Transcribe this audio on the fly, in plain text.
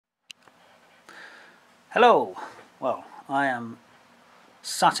Hello! Well, I am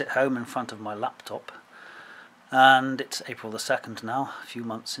sat at home in front of my laptop, and it's April the 2nd now, a few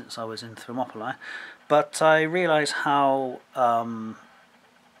months since I was in Thermopylae, but I realise how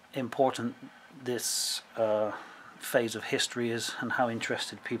important this phase of history is and how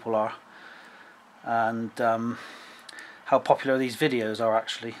interested people are, and how popular these videos are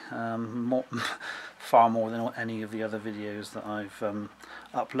actually, far more than any of the other videos that I've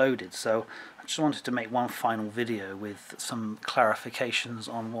uploaded. So I just wanted to make one final video with some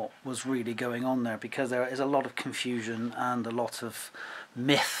clarifications on what was really going on there, because there is a lot of confusion and a lot of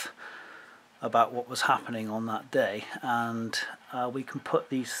myth about what was happening on that day, and we can put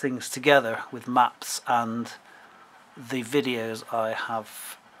these things together with maps and the videos I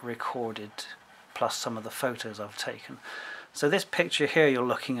have recorded plus some of the photos I've taken. So this picture here you're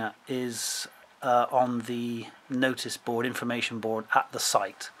looking at is on the notice board, information board at the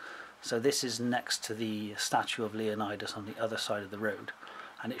site. So this is next to the statue of Leonidas on the other side of the road,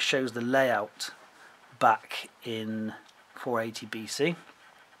 and it shows the layout back in 480 BC.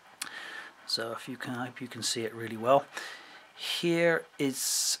 So if you can, I hope you can see it really well. Here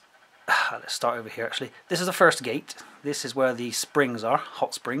is, let's start over here actually. This is the first gate. This is where the springs are,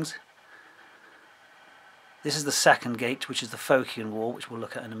 hot springs. This is the second gate, which is the Phocian wall, which we'll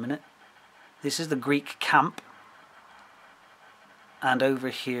look at in a minute. This is the Greek camp, and over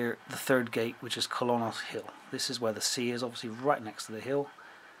here the third gate, which is Kolonos hill. This is where the sea is, obviously right next to the hill,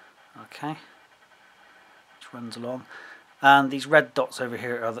 okay, which runs along, and these red dots over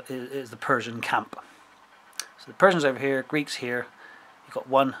here are is the Persian camp. So the Persians over here, Greeks here. You've got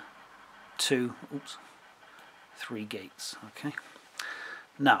 1, 2, 3 gates. Okay,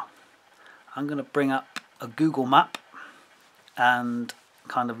 now I'm going to bring up a Google map and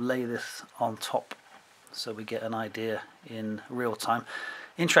kind of lay this on top so we get an idea in real time.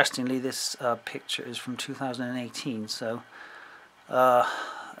 Interestingly, this picture is from 2018, so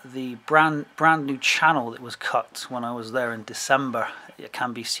the brand new channel that was cut when I was there in December, it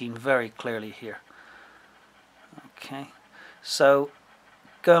can be seen very clearly here. Okay, so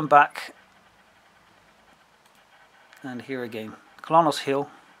going back, and here again, Kolonos hill.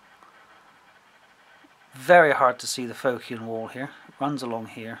 Very hard to see the Phocian wall here. It runs along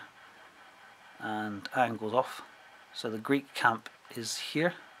here and angles off. So the Greek camp is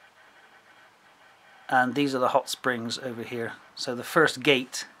here, and these are the hot springs over here. So the first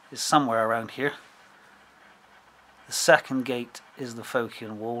gate is somewhere around here. The second gate is the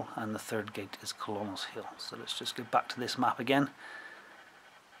Phocian wall, and the third gate is Kolonos hill. So let's just go back to this map again,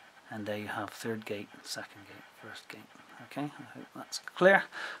 and there you have third gate, second gate, first gate. Okay, I hope that's clear.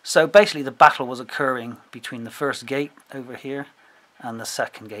 So basically the battle was occurring between the first gate over here and the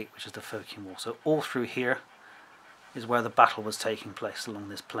second gate, which is the Phocian wall. So all through here is where the battle was taking place along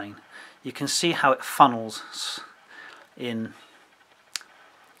this plain. You can see how it funnels in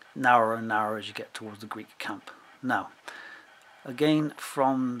narrower and narrower as you get towards the Greek camp. Now, again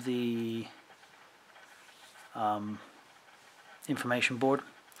from the information board,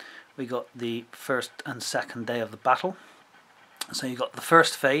 we got the first and second day of the battle. So you got the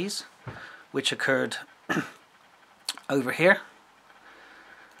first phase, which occurred over here.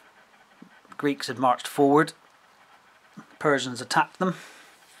 The Greeks had marched forward, Persians attacked them,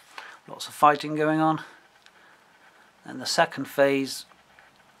 lots of fighting going on. And the second phase,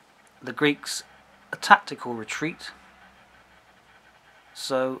 the Greeks, a tactical retreat,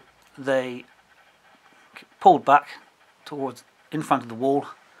 so they pulled back towards in front of the wall,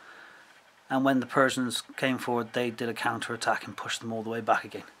 and when the Persians came forward they did a counter-attack and pushed them all the way back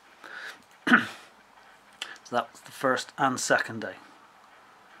again. So that was the first and second day.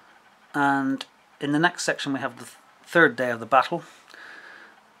 And in the next section we have the third day of the battle.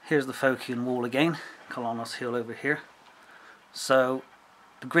 Here's the Phocian wall again, Kolonos hill over here. So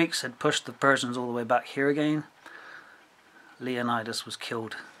the Greeks had pushed the Persians all the way back here again. Leonidas was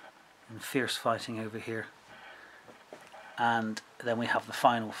killed in fierce fighting over here. And then we have the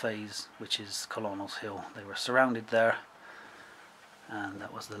final phase, which is Kolonos hill. They were surrounded there, and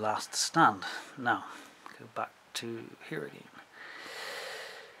that was the last stand. Now, go back to here again.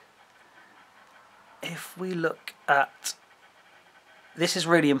 If we look at, this is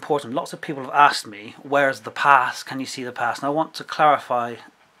really important. Lots of people have asked me, where's the pass? Can you see the pass? And I want to clarify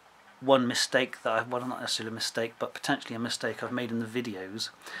one mistake that well, not necessarily a mistake, but potentially a mistake I've made in the videos.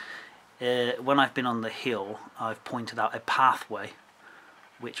 When I've been on the hill, I've pointed out a pathway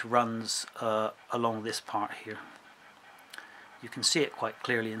which runs along this part here. You can see it quite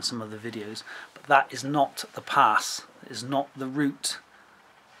clearly in some of the videos, but that is not the pass. It is not the route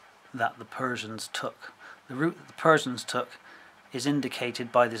that the Persians took. The route that the Persians took is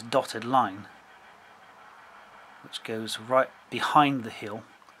indicated by this dotted line. which goes right behind the hill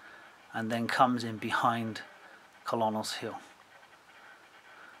and then comes in behind Kolonos hill.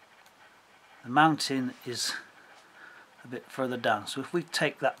 The mountain is a bit further down, so if we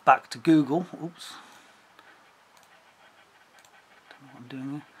take that back to Google, oops, don't know what I'm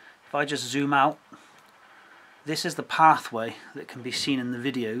doing there. If I just zoom out, this is the pathway that can be seen in the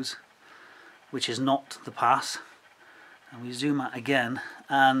videos, which is not the pass. And we zoom out again,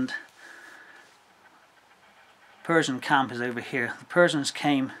 and Persian camp is over here. The Persians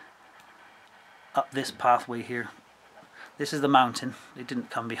came up this pathway here. This is the mountain. They didn't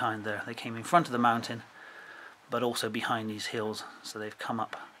come behind there. They came in front of the mountain, but also behind these hills. So they've come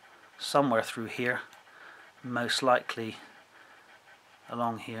up somewhere through here, most likely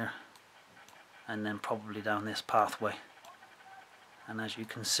along here, and then probably down this pathway. And as you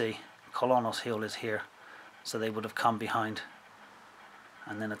can see, Kolonos hill is here, so they would have come behind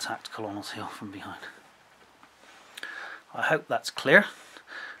and then attacked Kolonos hill from behind. I hope that's clear.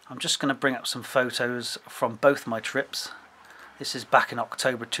 I'm just going to bring up some photos from both my trips. This is back in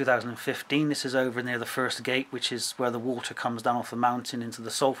October 2015. This is over near the first gate, which is where the water comes down off the mountain into the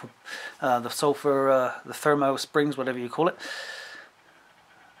the thermo springs, whatever you call it.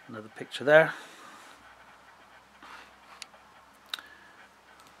 Another picture there.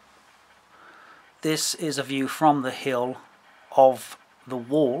 This is a view from the hill of the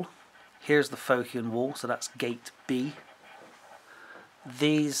wall. Here's the Phocian wall, so that's gate B.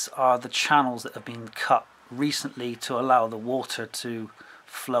 These are the channels that have been cut recently to allow the water to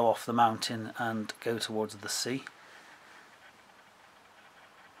flow off the mountain and go towards the sea.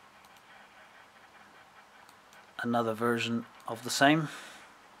 Another version of the same.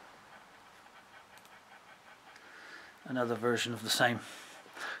 Another version of the same,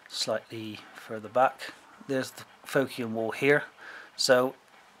 slightly further back. There's the Phocian wall here. So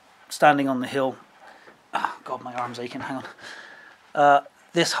standing on the hill, oh God, my arm's aching, hang on.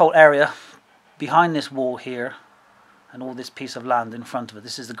 This whole area behind this wall here and all this piece of land in front of it,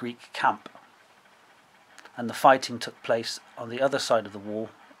 this is the Greek camp, and the fighting took place on the other side of the wall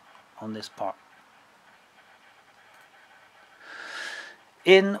on this part.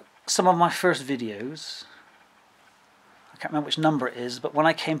 In some of my first videos, I can't remember which number it is, but when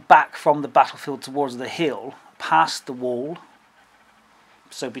I came back from the battlefield towards the hill, past the wall,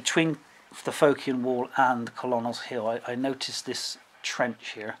 so between the Phocian wall and Kolonos hill, I noticed this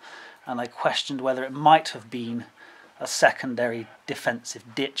trench here, and I questioned whether it might have been a secondary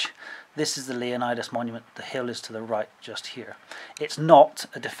defensive ditch. This is the Leonidas monument. The hill is to the right just here. It's not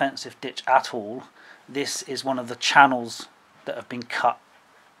a defensive ditch at all. This is one of the channels that have been cut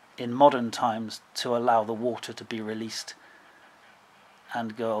in modern times to allow the water to be released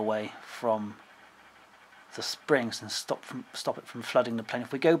and go away from the springs and stop it from flooding the plain.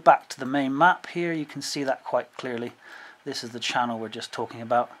 If we go back to the main map here, you can see that quite clearly. This is the channel we're just talking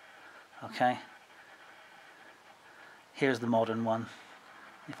about. Okay, here's the modern one.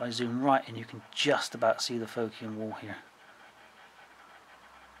 If I zoom right in, you can just about see the Phocian wall here.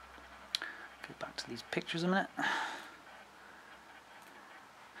 Go back to these pictures a minute.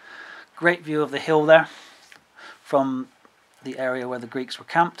 Great view of the hill there from the area where the Greeks were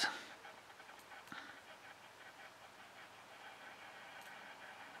camped.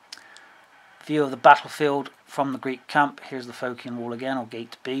 View of the battlefield from the Greek camp. Here's the Phocian wall again, or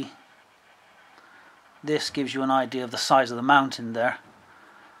gate B. This gives you an idea of the size of the mountain there.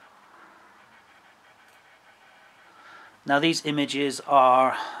 Now these images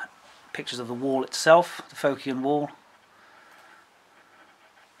are pictures of the wall itself, the Phocian wall.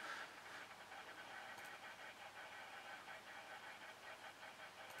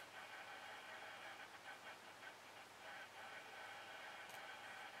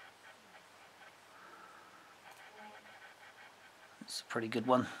 It's a pretty good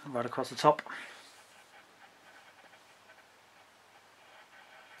one, right across the top.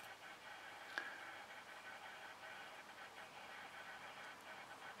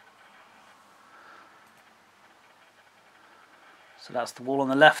 So that's the wall on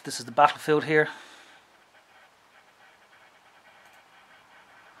the left, this is the battlefield here.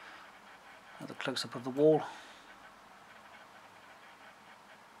 Another close-up of the wall.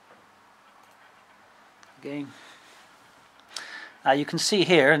 Again. You can see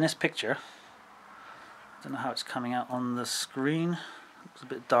here in this picture, I don't know how it's coming out on the screen, it's a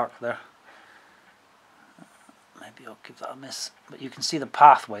bit dark there. Maybe I'll give that a miss. But you can see the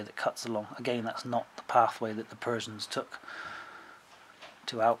pathway that cuts along. Again, that's not the pathway that the Persians took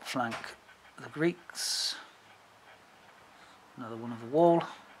to outflank the Greeks. Another one of the wall,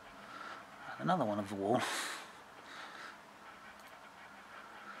 and another one of the wall.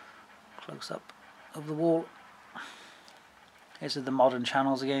 Close up of the wall. These are the modern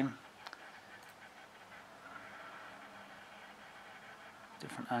channels again.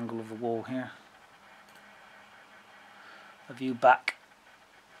 Different angle of the wall here. A view back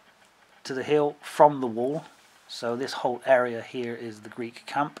to the hill from the wall. So this whole area here is the Greek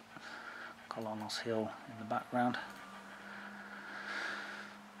camp. Kolonos hill in the background.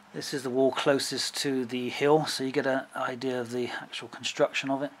 This is the wall closest to the hill, so you get an idea of the actual construction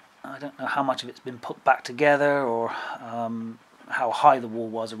of it. I don't know how much of it's been put back together, or how high the wall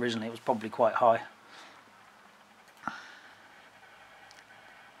was originally. It was probably quite high.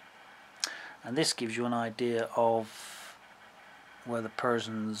 And this gives you an idea of where the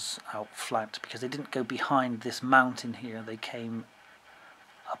Persians outflanked, because they didn't go behind this mountain here. They came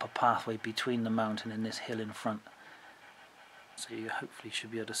up a pathway between the mountain and this hill in front. So you hopefully should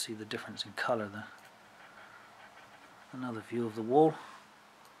be able to see the difference in colour there. Another view of the wall.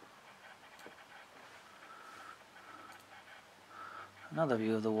 Another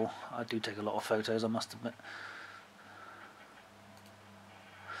view of the wall. I do take a lot of photos, I must admit.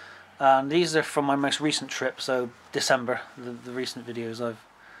 And these are from my most recent trip, so December, the recent videos I've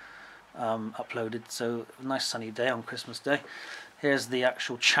uploaded. So a nice sunny day on Christmas Day. Here's the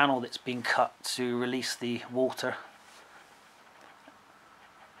actual channel that's been cut to release the water.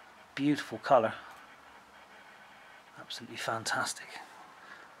 Beautiful colour, absolutely fantastic,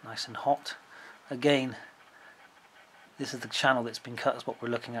 nice and hot. Again, this is the channel that's been cut, is what we're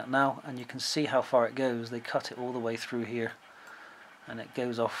looking at now, and you can see how far it goes. They cut it all the way through here, and it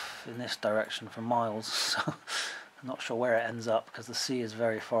goes off in this direction for miles, so I'm not sure where it ends up, because the sea is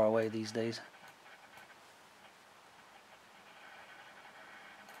very far away these days.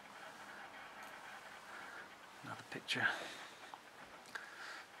 Another picture.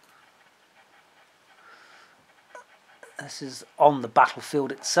 This is on the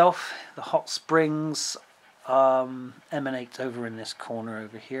battlefield itself. The hot springs emanate over in this corner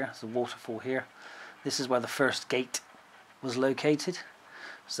over here. There's a waterfall here. This is where the first gate was located.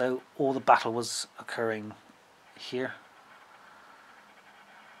 So all the battle was occurring here.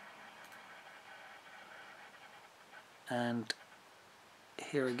 And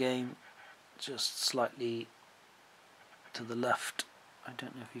here again, just slightly to the left. I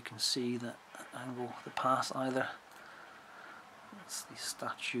don't know if you can see that angle, the pass either. That's the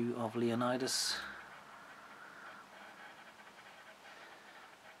statue of Leonidas.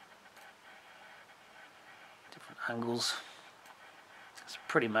 Different angles. It's a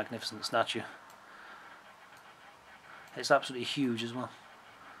pretty magnificent statue. It's absolutely huge as well.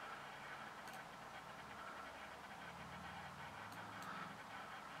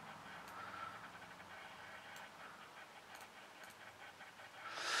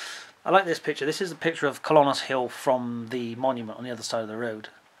 I like this picture. This is a picture of Kolonos Hill from the monument on the other side of the road,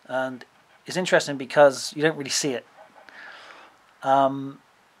 and it's interesting because you don't really see it.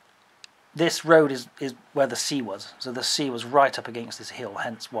 This road is where the sea was, so the sea was right up against this hill,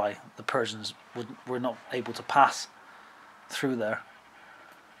 hence why the Persians were not able to pass through there.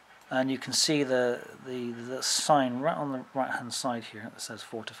 And you can see the sign right on the right hand side here that says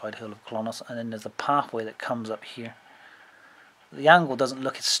Fortified Hill of Kolonos, and then there's a pathway that comes up here. The angle doesn't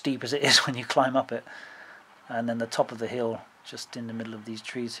look as steep as it is when you climb up it. And then the top of the hill, just in the middle of these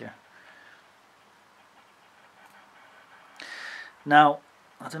trees here. Now,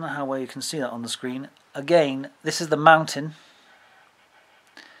 I don't know how well you can see that on the screen. Again, this is the mountain.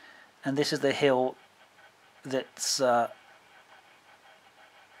 And this is the hill that's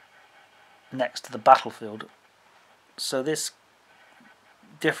next to the battlefield. So this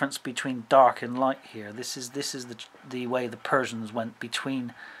difference between dark and light here, this is the way the Persians went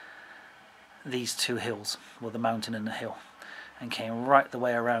between these two hills, well, the mountain and the hill, and came right the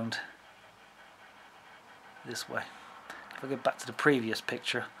way around this way. If I go back to the previous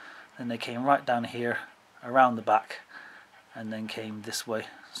picture, then they came right down here around the back and then came this way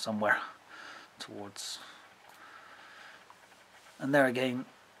somewhere towards, and there again,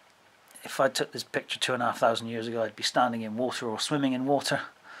 if I took this picture 2,500 years ago, I'd be standing in water or swimming in water.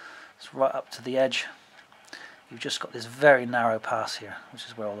 It's right up to the edge. You've just got this very narrow pass here, which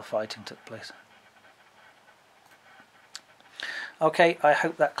is where all the fighting took place. Okay, I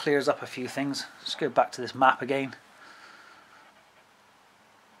hope that clears up a few things. Let's go back to this map again.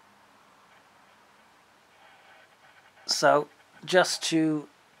 So, just to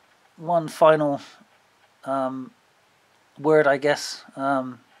one final word, I guess.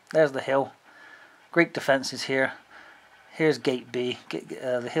 There's the hill. Greek defences here. Here's gate B.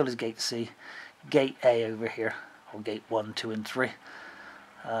 The hill is gate C. Gate A over here, or gate 1, 2 and 3.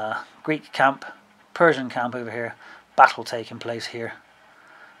 Greek camp, Persian camp over here. Battle taking place here.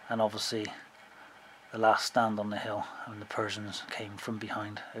 And obviously the last stand on the hill, and the Persians came from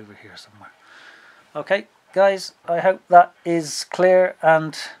behind over here somewhere. Okay, guys, I hope that is clear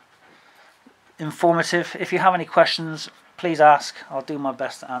and informative. If you have any questions, please ask. I'll do my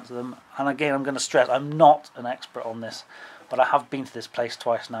best to answer them. And again, I'm going to stress, I'm not an expert on this, but I have been to this place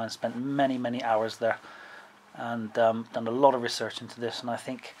twice now and spent many hours there, and done a lot of research into this, and I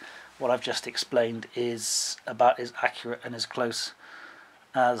think what I've just explained is about as accurate and as close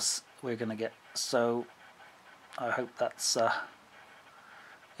as we're going to get. So I hope that's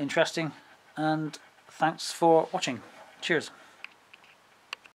interesting, and thanks for watching. Cheers.